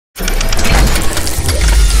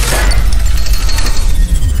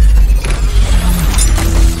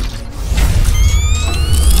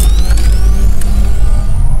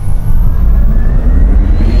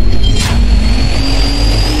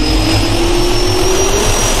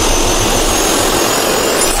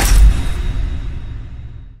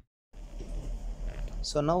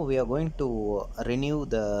So now we are going to renew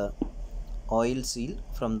the oil seal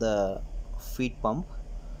from the feed pump.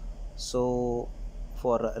 So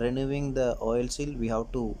for renewing the oil seal, we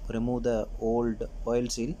have to remove the old oil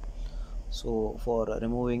seal. So for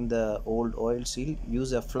removing the old oil seal,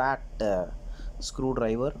 use a flat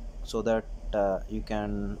screwdriver, so that you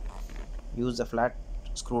can use the flat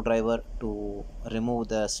screwdriver to remove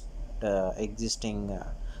the existing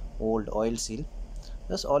old oil seal.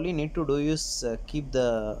 Just all you need to do is keep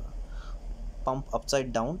the pump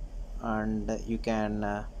upside down, and you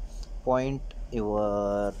can point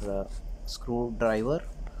your screwdriver,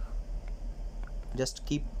 just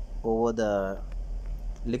keep over the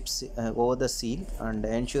lips over the seal, and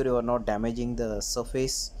ensure you are not damaging the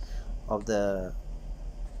surface of the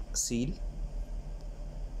seal.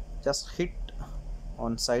 Just hit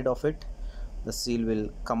on side of it, the seal will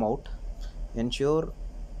come out. Ensure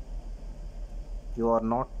you are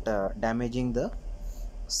not damaging the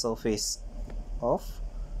surface of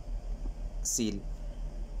seal.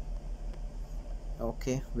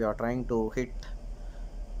 Okay, we are trying to hit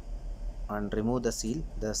and remove the seal.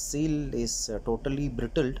 The seal is totally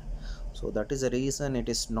brittled, so that is the reason it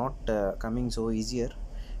is not coming so easier.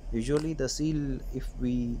 Usually the seal, if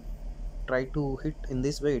we try to hit in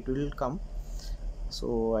this way, it will come.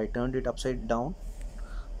 So I turned it upside down,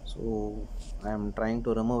 so I am trying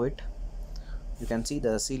to remove it. You can see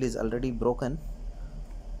the seal is already broken,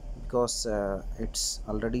 because it's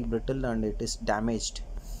already brittle and it is damaged.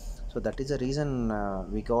 So that is the reason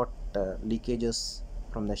we got leakages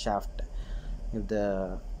from the shaft. If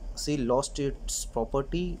the seal lost its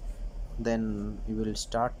property, then you will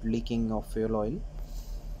start leaking of fuel oil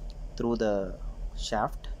through the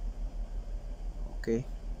shaft. Okay,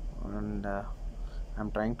 and I'm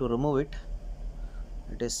trying to remove it.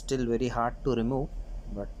 It is still very hard to remove,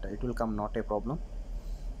 but it will come, not a problem.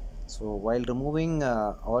 So while removing,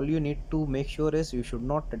 all you need to make sure is you should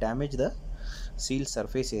not damage the seal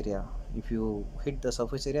surface area. If you hit the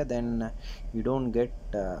surface area, then you don't get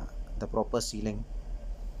the proper sealing.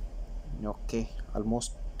 Okay,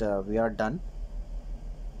 almost we are done.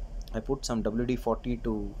 I put some WD-40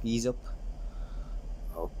 to ease up.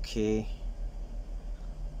 Okay,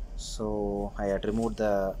 so I had removed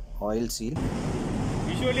the oil seal.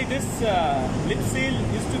 Usually this lip seal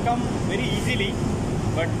used to come very easily,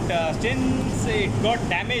 but since it got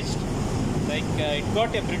damaged, like it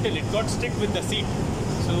got a brittle, it got stuck with the seat,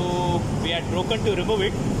 so we had broken to remove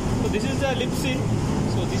it. So this is the lip seal.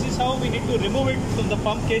 So this is how we need to remove it from the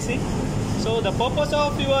pump casing. So the purpose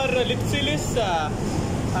of your lip seal is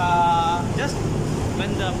just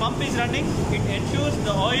when the pump is running, it ensures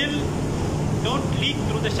the oil don't leak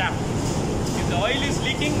through the shaft. If the oil is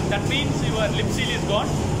leaking, that means your lip seal is gone.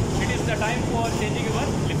 It is the time for changing your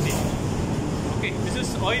lip seal. Okay, this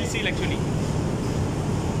is oil seal actually.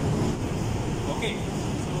 Okay,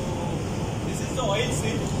 so this is the oil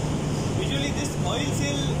seal. Usually this oil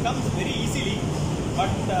seal comes very easily,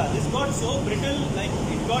 but this got so brittle, like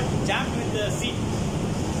it got jammed with the seat.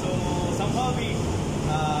 So somehow we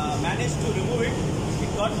managed to remove it.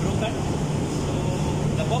 It got broken. So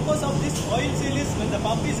the purpose of this oil seal is when the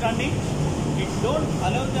pump is running, it don't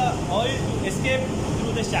allow the oil to escape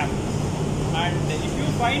through the shaft. And if you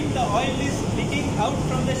find the oil is leaking out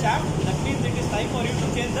from the shaft, that means it is time for you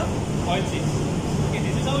to change the oil seal. Okay,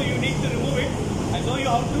 this is how you need to remove it. I show you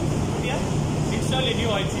how to install a new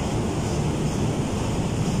oil seal.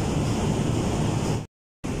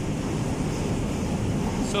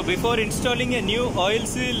 So before installing a new oil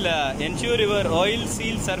seal, ensure your oil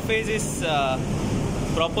seal surface is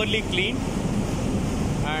properly cleaned,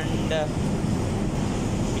 and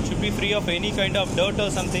it should be free of any kind of dirt or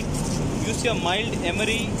something. Use your mild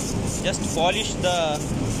emery, just polish the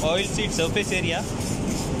oil seal surface area.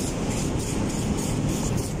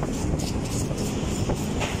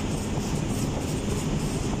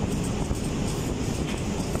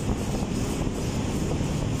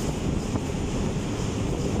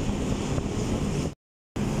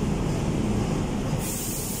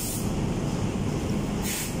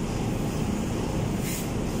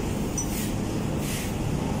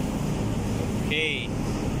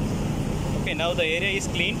 Okay, now the area is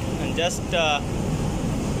cleaned, and just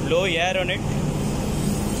blow air on it.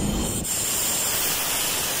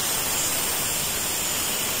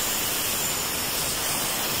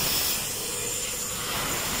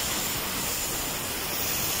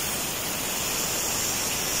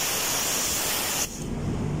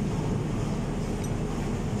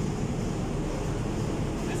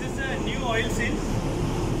 This is a new oil seal.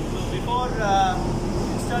 So before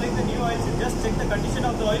installing the new oil seal, just check the condition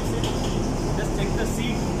of the oil seal. Just check the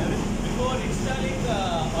seat, everything. Before installing the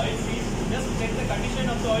oil seal, just check the condition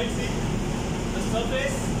of the oil seal. The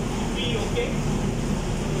surface will be okay.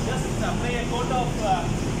 So just apply a coat of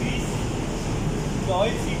grease to the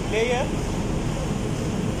oil seal layer.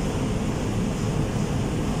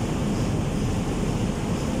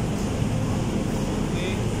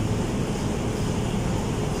 Okay.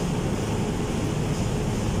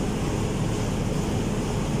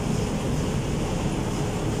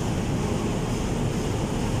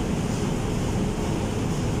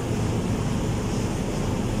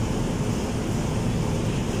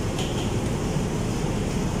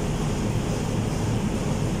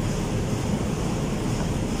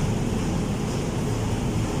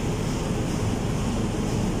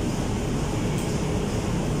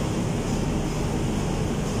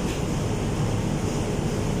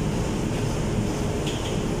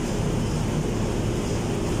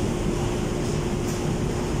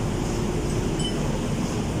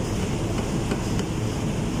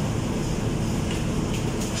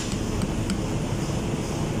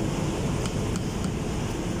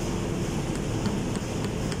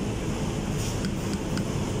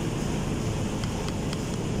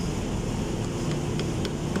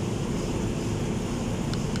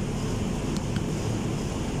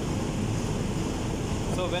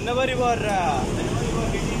 So whenever you are pressing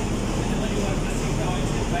the oil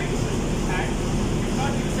seal, try to press with hand. Do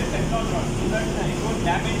not use a Teflon rod so that it won't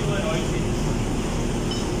damage your oil seal.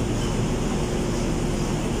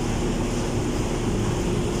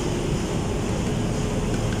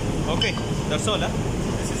 Okay, that's all.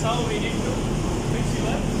 This is how we need to fix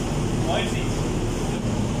your oil seal.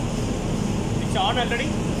 It's on already?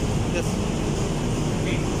 Yes.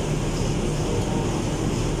 Okay.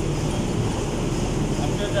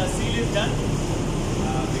 After the seal is done,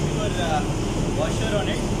 put your washer on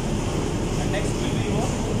it. And next will be your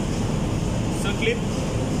circlip.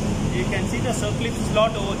 You can see the circlip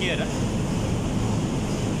slot over here.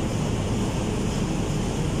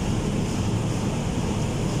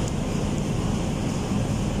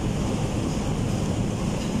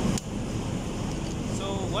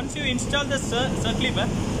 Once you install the circlip,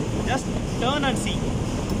 just turn and see.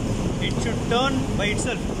 It should turn by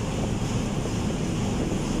itself.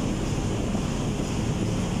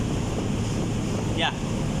 Yeah,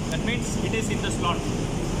 that means it is in the slot.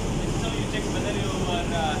 This is how you check whether your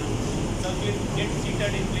circlip gets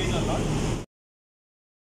seated in place or not.